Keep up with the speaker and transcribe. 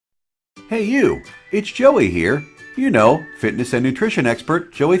Hey you, it's Joey here. You know, fitness and nutrition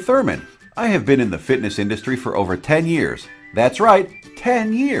expert Joey Thurman. I have been in the fitness industry for over 10 years. That's right,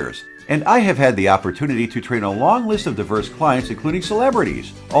 10 years. And I have had the opportunity to train a long list of diverse clients, including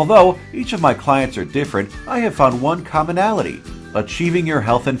celebrities. Although each of my clients are different, I have found one commonality. Achieving your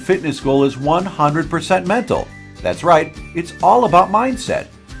health and fitness goal is 100% mental. That's right, it's all about mindset.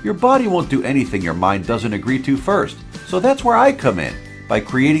 Your body won't do anything your mind doesn't agree to first. So that's where I come in. By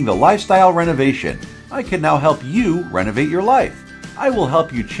creating the Lifestyle Renovation, I can now help you renovate your life. I will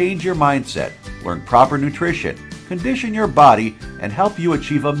help you change your mindset, learn proper nutrition, condition your body, and help you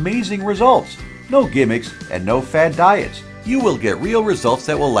achieve amazing results. No gimmicks and no fad diets. You will get real results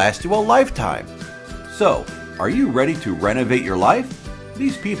that will last you a lifetime. So, are you ready to renovate your life?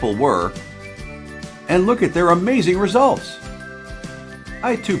 These people were, and look at their amazing results.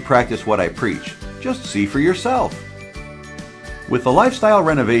 I too practice what I preach. Just see for yourself. With the Lifestyle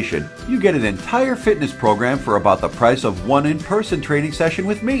Renovation, you get an entire fitness program for about the price of one in-person training session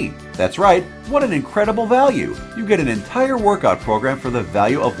with me. That's right, what an incredible value. You get an entire workout program for the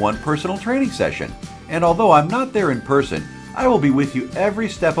value of one personal training session. And although I'm not there in person, I will be with you every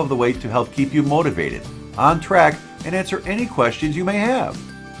step of the way to help keep you motivated, on track, and answer any questions you may have.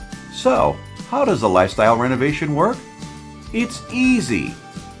 So, how does the Lifestyle Renovation work? It's easy.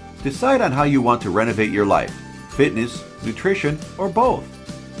 Decide on how you want to renovate your life. Fitness, nutrition, or both.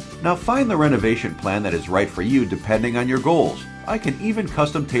 Now find the renovation plan that is right for you depending on your goals. I can even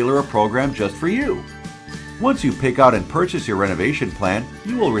custom tailor a program just for you. Once you pick out and purchase your renovation plan,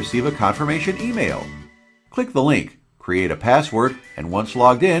 you will receive a confirmation email. Click the link, create a password, and once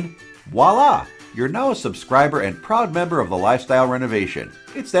logged in, voila! You're now a subscriber and proud member of the Lifestyle Renovation.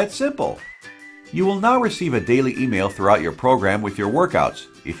 It's that simple. You will now receive a daily email throughout your program with your workouts,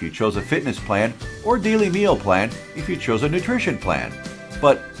 if you chose a fitness plan, or daily meal plan, if you chose a nutrition plan.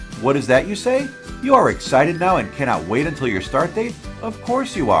 But what is that, you say? You are excited now and cannot wait until your start date? Of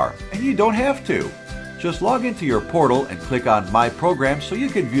course you are, and you don't have to. Just log into your portal and click on My Program so you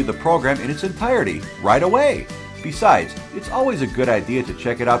can view the program in its entirety right away. Besides, it's always a good idea to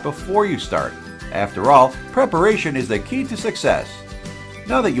check it out before you start. After all, preparation is the key to success.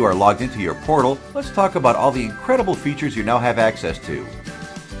 Now that you are logged into your portal, let's talk about all the incredible features you now have access to.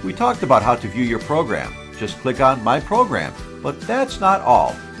 We talked about how to view your program. Just click on My Program. But that's not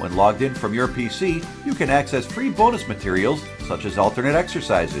all. When logged in from your PC, you can access free bonus materials such as alternate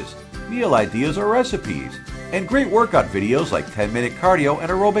exercises, meal ideas or recipes, and great workout videos like 10-minute cardio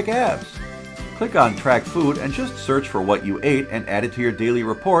and aerobic abs. Click on Track Food and just search for what you ate and add it to your daily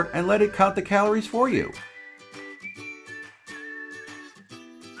report and let it count the calories for you.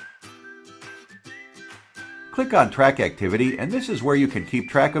 Click on Track Activity, and this is where you can keep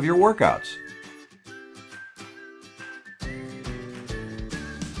track of your workouts.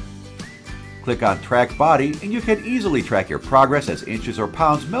 Click on Track Body, and you can easily track your progress as inches or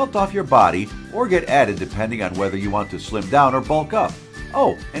pounds melt off your body or get added depending on whether you want to slim down or bulk up.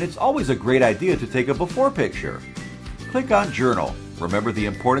 Oh, and it's always a great idea to take a before picture. Click on Journal. Remember the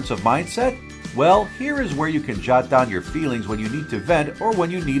importance of mindset? Well, here is where you can jot down your feelings when you need to vent or when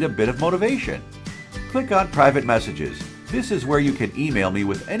you need a bit of motivation. Click on Private Messages. This is where you can email me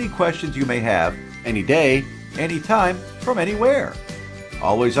with any questions you may have, any day, anytime, from anywhere.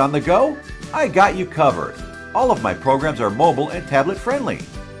 Always on the go? I got you covered. All of my programs are mobile and tablet friendly.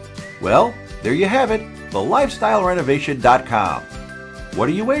 Well, there you have it, thelifestylerenovation.com. What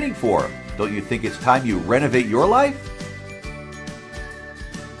are you waiting for? Don't you think it's time you renovate your life?